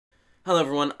Hello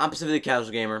everyone, I'm Pacific the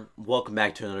Casual Gamer. Welcome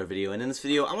back to another video, and in this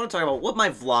video I want to talk about what my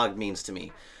vlog means to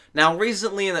me. Now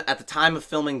recently, at the time of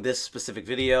filming this specific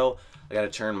video, I gotta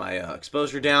turn my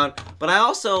exposure down, but I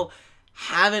also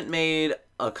haven't made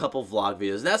a couple vlog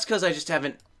videos. That's because I just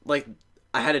haven't,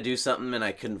 I had to do something and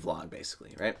I couldn't vlog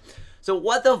basically, right? So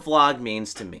what the vlog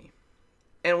means to me,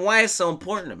 and why it's so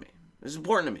important to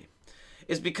me,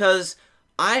 is because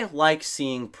I like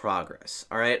seeing progress,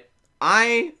 alright?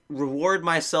 I reward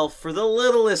myself for the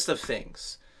littlest of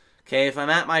things. Okay, if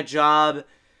I'm at my job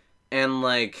and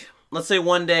let's say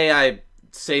one day I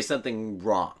say something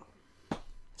wrong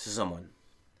to someone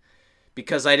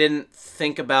because I didn't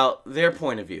think about their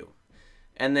point of view.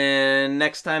 And then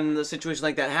next time the situation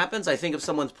like that happens, I think of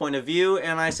someone's point of view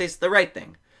and I say the right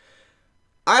thing.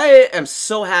 I am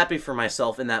so happy for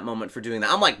myself in that moment for doing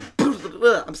that. I'm like,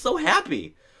 I'm so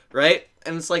happy, right?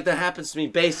 And it's like that happens to me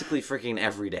basically freaking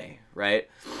every day, right?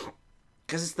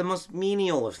 Because it's the most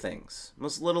menial of things,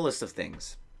 most littlest of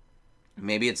things.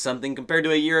 Maybe it's something compared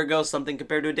to a year ago, something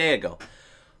compared to a day ago.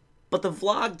 But the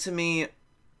vlog to me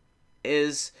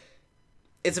it's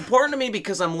important to me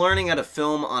because I'm learning how to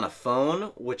film on a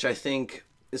phone, which I think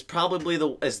is probably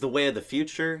the way of the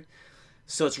future.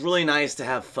 So it's really nice to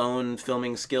have phone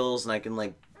filming skills, and I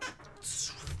can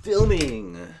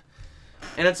filming.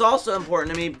 And it's also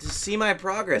important to me to see my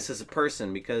progress as a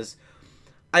person, because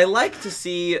I like to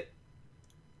see,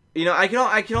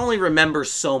 I can only remember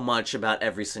so much about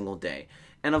every single day.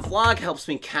 And a vlog helps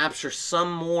me capture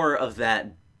some more of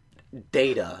that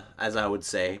data, as I would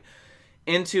say,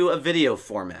 into a video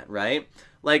format, right?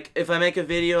 Like, if I make a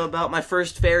video about my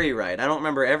first ferry ride, I don't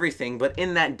remember everything, but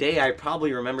in that day I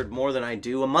probably remembered more than I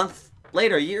do a month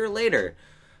later, a year later.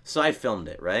 So I filmed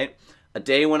it, right? A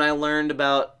day when I learned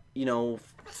about,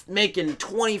 making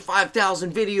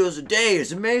 25,000 videos a day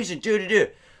is amazing,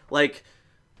 Like,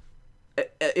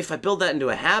 if I build that into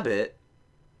a habit,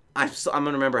 I'm going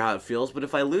to remember how it feels. But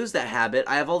if I lose that habit,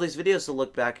 I have all these videos to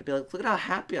look back and be like, look at how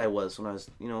happy I was when I was,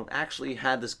 actually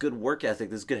had this good work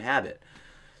ethic, this good habit.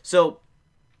 So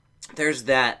there's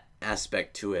that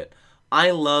aspect to it.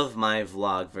 I love my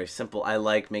vlog. Very simple. I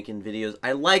like making videos.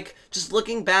 I like just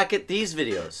looking back at these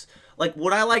videos. Like,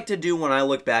 what I like to do when I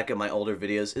look back at my older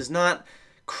videos is not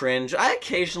cringe. I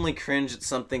occasionally cringe at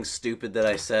something stupid that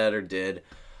I said or did,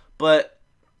 but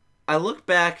I look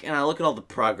back and I look at all the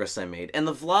progress I made, and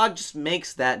the vlog just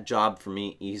makes that job for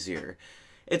me easier.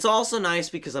 It's also nice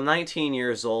because I'm 19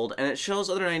 years old, and it shows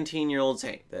other 19-year-olds,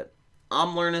 hey, that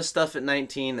I'm learning stuff at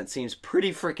 19 that seems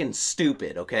pretty freaking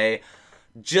stupid, okay?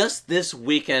 Just this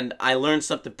weekend, I learned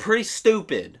something pretty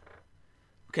stupid,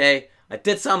 okay? I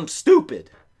did something stupid,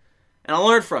 and I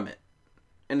learned from it.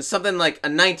 And it's something like a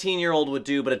 19-year-old would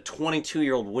do, but a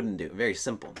 22-year-old wouldn't do. Very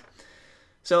simple.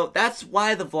 So that's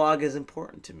why the vlog is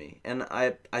important to me. And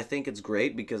I think it's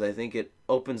great because I think it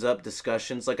opens up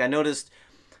discussions. Like, I noticed,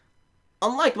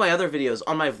 unlike my other videos,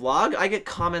 on my vlog, I get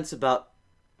comments about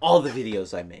all the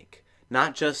videos I make.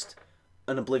 Not just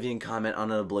an Oblivion comment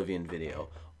on an Oblivion video,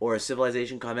 or a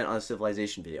Civilization comment on a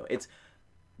Civilization video. It's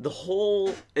the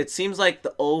whole, it seems like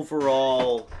the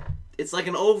overall, it's like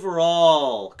an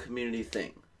overall community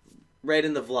thing. Right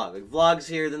in the vlog. Like, vlog's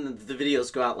here, then the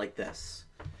videos go out like this.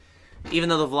 Even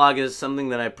though the vlog is something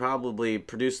that I probably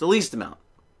produce the least amount.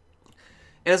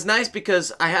 And it's nice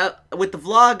because with the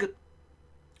vlog,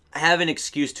 I have an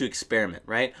excuse to experiment,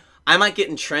 right? I might get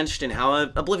entrenched in how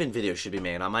an Oblivion video should be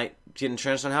made. I might get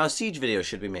entrenched on how a Siege video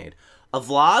should be made. A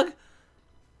vlog,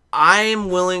 I'm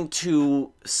willing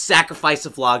to sacrifice a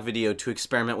vlog video to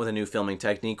experiment with a new filming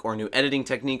technique, or a new editing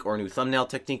technique, or a new thumbnail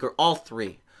technique, or all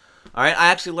three. Alright, I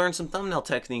actually learned some thumbnail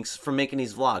techniques from making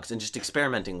these vlogs and just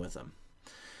experimenting with them.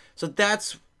 So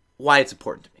that's why it's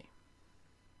important to me.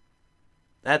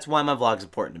 That's why my vlog's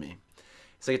important to me.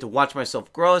 So I get to watch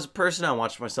myself grow as a person, I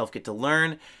watch myself get to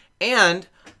learn, and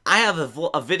I have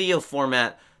a video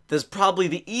format that's probably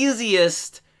the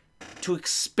easiest to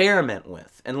experiment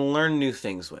with and learn new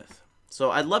things with.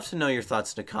 So I'd love to know your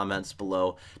thoughts in the comments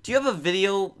below. Do you have a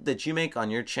video that you make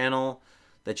on your channel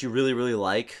that you really, really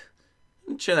like?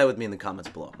 Share that with me in the comments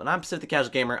below. But I'm Pacific the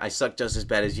Casual Gamer. I suck just as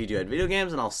bad as you do at video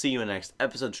games, and I'll see you in the next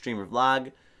episode, stream, or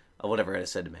vlog of whatever I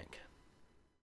said to make.